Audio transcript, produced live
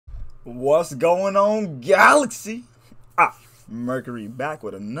What's going on, Galaxy? Mercury back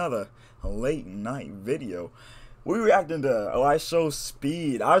with another late night video. We reacting to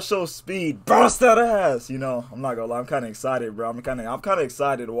IShowSpeed. IShowSpeed, bounce that ass. You know, I'm not gonna lie, I'm kind of excited, bro. I'm kind of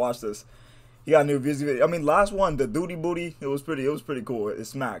excited to watch this. He got a new music video. I mean, last one, the Duty Booty, it was pretty cool. It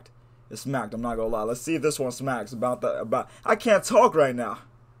smacked. It smacked. I'm not gonna lie. Let's see if this one smacks. I can't talk right now.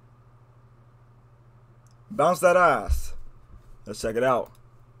 Bounce that ass. Let's check it out.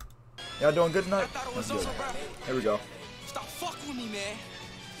 Y'all doing good tonight? That's good. Here we go. Stop fucking with me, man.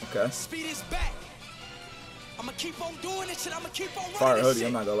 Okay. Speed is back. I'ma keep on doing this shit. I'ma keep on running Fire this hoodie. shit.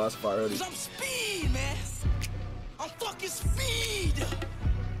 I'm not gonna lie, it's fire hoodie. Cause I'm speed, man. I'm fucking speed.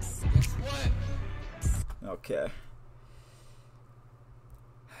 Guess what? Okay.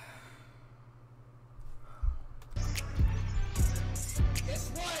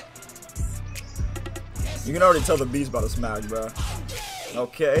 Guess what? You can already tell the beat's about to smack, bro.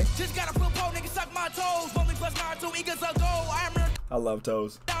 Okay. Just got a real pro nigga suck my toes. Only plus 9 2 eagles ago. I love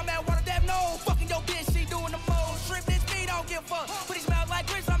toes. I'm at water that no. Fucking your bitch, she doing the most. Strip this speed, don't give a fuck. But he smell like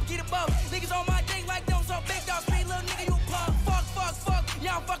grits, I'ma get it buff. Niggas on my dick like them, so big dog speed, little nigga, you punk. Fuck.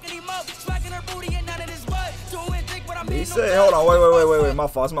 Y'all fucking him up. Smacking her booty and none of this butt. Doing dick, but I'm Did he say, hold on, wait, my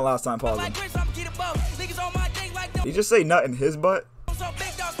fault. It's my last time pausing. Niggas on my dick like them. Did he just say nut in his butt? So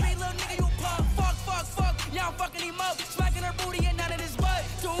big dog speed, little nigga, you punk. Fuck. Y'all fucking him up. Smacking her booty and none of this butt.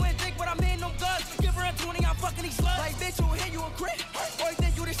 Doing dick, but I'm in them guts. Give her a 20, I'm fucking these sluts. Like, bitch, you hit, you a crit. Or you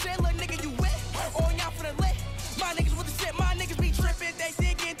think you the shit, little nigga, you wet. Or y'all for the lit. My niggas with the shit, my niggas be tripping. They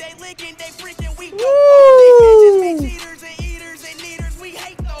digging, they licking, they freaking. We go. These bitches be cheaters and eaters and eaters. We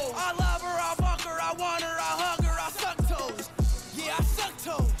hate those. I love her, I fuck her, I want her, I hug her, I suck toes. Yeah, I suck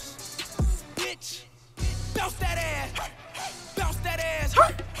toes. Bitch, bounce that ass. Bounce that ass.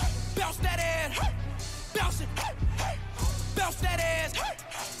 Bounce that ass. Bounce it. Bounce that ass.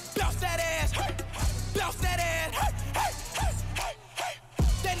 Bounce that ass. Bounce that ass.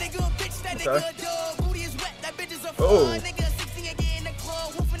 That nigga a bitch, that nigga a dog. Booty is wet, that bitch is a fraud. Nigga 60 and get in the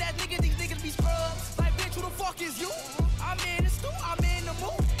club. Whooping ass niggas, these niggas be scrubs. Like, bitch, who the fuck is you? I'm in the stool, I'm in the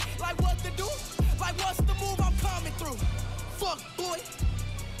mood. Like, what to do? Like, what's the move? I'm coming through. Fuck, boy.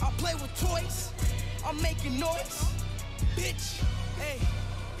 I play with toys. I'm making noise. Bitch. Hey.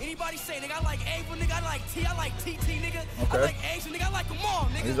 Anybody say, nigga, I like Ava, nigga, I like T, I like TT, nigga. Okay. I like Asian, nigga, I like them all,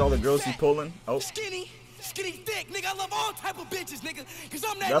 nigga. These all the girls he's pulling. Oh. Skinny, thick, nigga, I love all type of bitches, nigga. Cause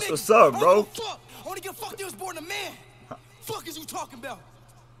I'm that That's nigga. what's up, bro. I don't give a fuck. Only give a fuck, they was born a man. Fuck is you talking about?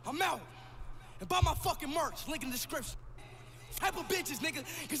 I'm out. And buy my fucking merch, link in the description. Type of bitches, nigga,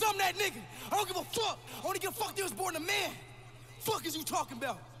 cause I'm that nigga. I don't give a fuck. Only give a fuck, they was born a man. Fuck is you talking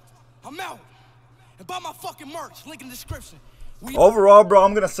about? I'm out. And buy my fucking merch, link in the description. Overall, bro,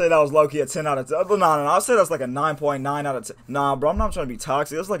 I'm gonna say that was low-key a 10 out of 10. No, I'll say that's like a 9.9 out of 10. Nah, bro, I'm not trying to be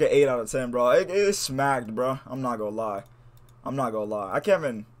toxic. It's like an 8 out of 10, bro. It smacked, bro. I'm not gonna lie. I can't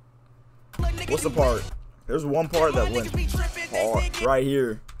even. What's the part? There's one part that went hard right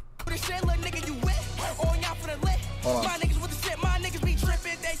here. Hold on.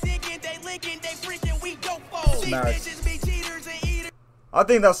 Smash. I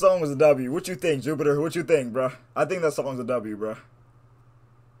think that song was a W. What you think, Jupiter? What you think, bro? I think that song's a W, bro.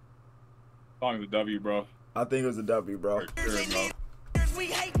 Song was a W, bro. I think it was a W, bro. We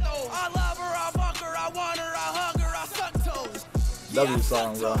hate those. I love her, I fuck her, I want her, I hug her, I suck toes. W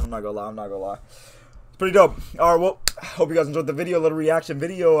song, bro. I'm not gonna lie. It's pretty dope. All right, well, hope you guys enjoyed the video. A little reaction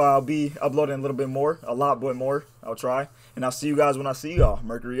video. I'll be uploading a little bit more, a lot more. I'll try, and I'll see you guys when I see y'all.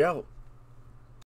 Mercury out.